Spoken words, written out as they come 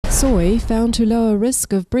Soy found to lower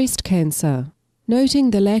risk of breast cancer.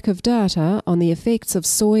 Noting the lack of data on the effects of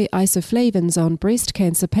soy isoflavones on breast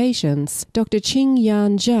cancer patients, Dr.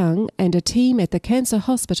 Qingyan Zhang and a team at the Cancer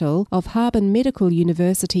Hospital of Harbin Medical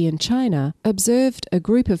University in China observed a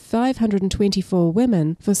group of 524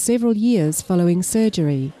 women for several years following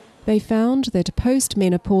surgery. They found that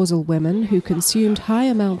postmenopausal women who consumed high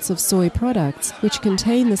amounts of soy products, which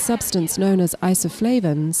contain the substance known as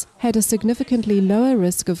isoflavones, had a significantly lower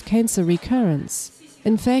risk of cancer recurrence.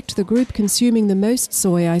 In fact, the group consuming the most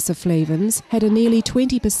soy isoflavones had a nearly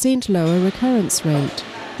 20% lower recurrence rate.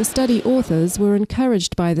 The study authors were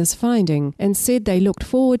encouraged by this finding and said they looked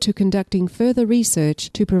forward to conducting further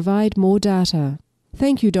research to provide more data.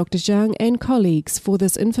 Thank you, Dr. Zhang and colleagues, for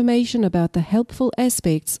this information about the helpful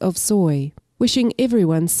aspects of soy. Wishing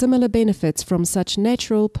everyone similar benefits from such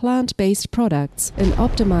natural plant-based products in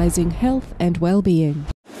optimizing health and well-being.